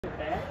Great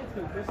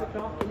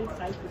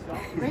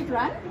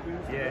run.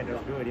 Yeah, that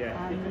was good,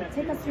 yeah.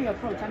 Take us through your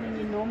approach. I mean,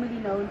 you're normally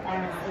known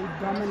as a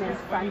dominant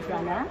front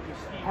runner.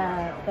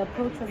 The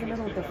approach was a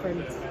little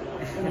different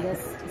in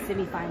this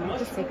semi-final.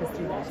 Just take us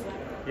through that.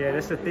 Yeah,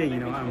 that's the thing,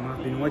 you know,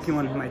 I've been working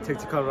on my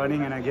tactical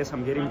running and I guess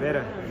I'm getting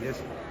better. I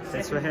guess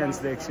that's why hence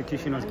the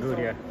execution was good,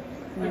 yeah.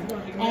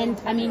 And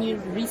I mean, you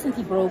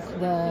recently broke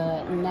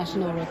the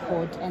national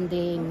record, and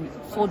then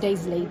 4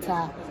 days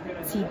later,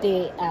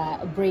 Tite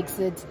breaks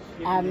it.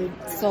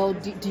 So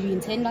do you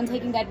intend on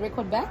taking that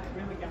record back?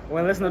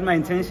 Well, that's not my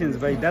intentions,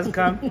 but it does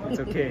come.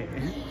 It's okay.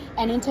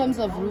 And in terms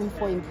of room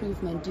for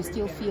improvement, do you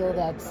still feel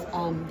that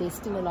there's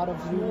still a lot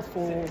of room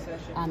for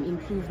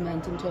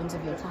improvement in terms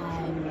of your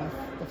time of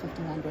the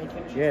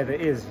 1500? Yeah, there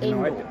is. You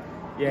know,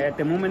 at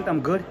the moment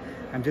I'm good.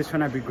 I'm just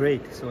trying to be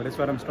great, so that's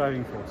what I'm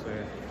striving for. So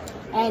yeah.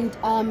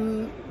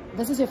 And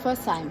this is your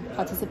first time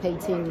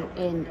participating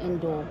in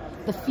indoor.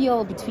 The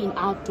feel between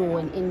outdoor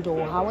and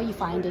indoor, how are you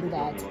finding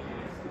that?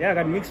 Yeah, I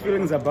got mixed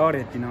feelings about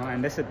it, you know,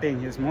 and that's the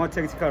thing. It's more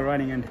tactical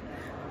running, and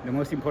the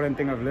most important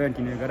thing I've learned,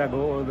 you know, you gotta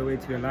go all the way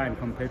to the line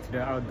compared to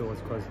the outdoors,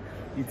 because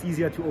it's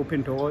easier to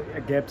open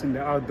gaps in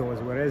the outdoors,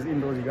 whereas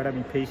indoors you gotta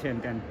be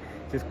patient and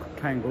just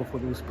try and go for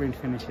those sprint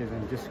finishes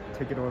and just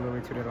take it all the way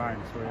to the line.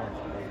 So yeah.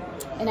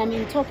 And I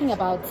mean, talking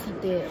about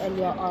Tite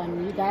earlier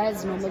on, you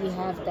guys normally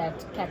have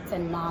that cat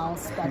and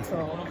mouse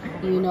battle,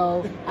 you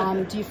know.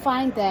 Do you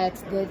find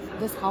that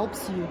this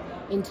helps you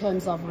in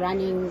terms of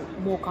running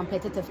more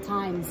competitive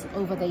times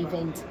over the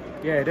event?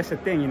 Yeah, that's the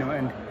thing, you know,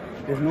 and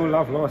there's no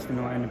love lost, you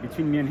know, and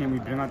between me and him, we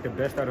bring out the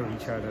best out of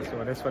each other.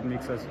 So that's what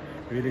makes us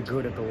really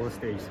good at the whole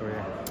stage. So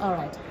yeah. All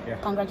right. Yeah.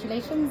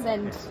 Congratulations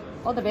and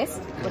all the best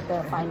with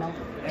the final.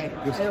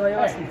 Do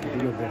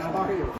your best.